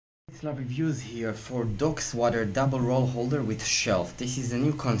Love reviews here for Doxwater double roll holder with shelf. This is a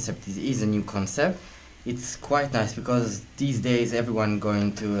new concept. It is a new concept. It's quite nice because these days everyone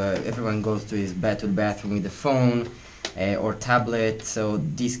goes to his bathroom with a phone or tablet. So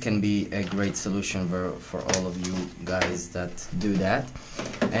this can be a great solution for all of you guys that do that.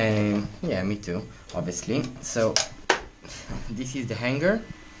 Yeah, me too, obviously. So this is the hanger.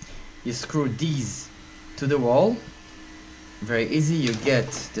 You screw these to the wall. Very easy. You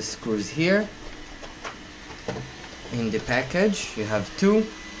get the screws here in the package. You have two.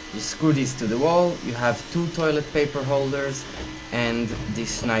 You screw these to the wall. You have two toilet paper holders and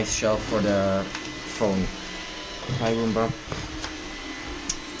this nice shelf for the phone. Hi, Roomba.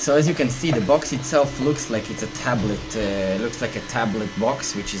 So as you can see, the box itself looks like it's a tablet. Looks like a tablet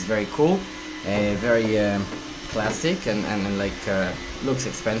box, which is very cool. Very classic and looks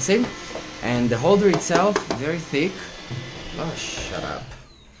expensive. And the holder itself very thick. Oh, shut up.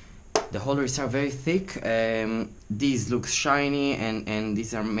 The holders are very thick. These look shiny and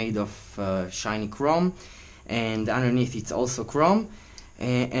these are made of shiny chrome, and underneath it's also chrome,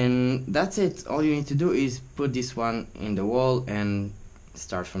 and that's it. All you need to do is put this one in the wall and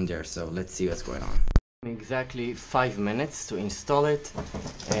start from there. So let's see what's going on. Exactly 5 minutes to install it.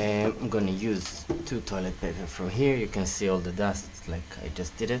 I'm gonna use two toilet paper from here. You can see all the dust like I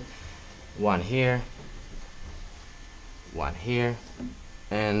just did it. One here, one here,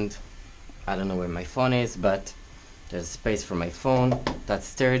 and I don't know where my phone is, but there's space for my phone. That's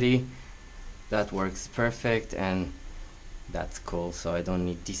sturdy, that works perfect, and that's cool. So I don't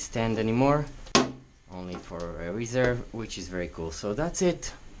need this stand anymore, only for a reserve, which is very cool. So that's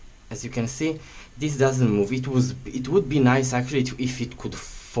it. As you can see, this doesn't move. It would be nice actually if it could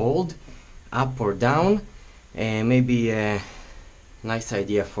fold up or down. Maybe a nice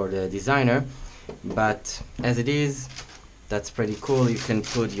idea for the designer, but as it is, that's pretty cool. You can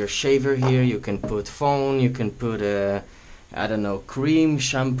put your shaver here, you can put phone, you can put I don't know, cream,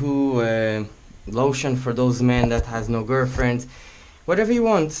 shampoo, lotion for those men that has no girlfriends, whatever you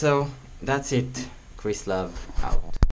want. So that's it. Chris Love out.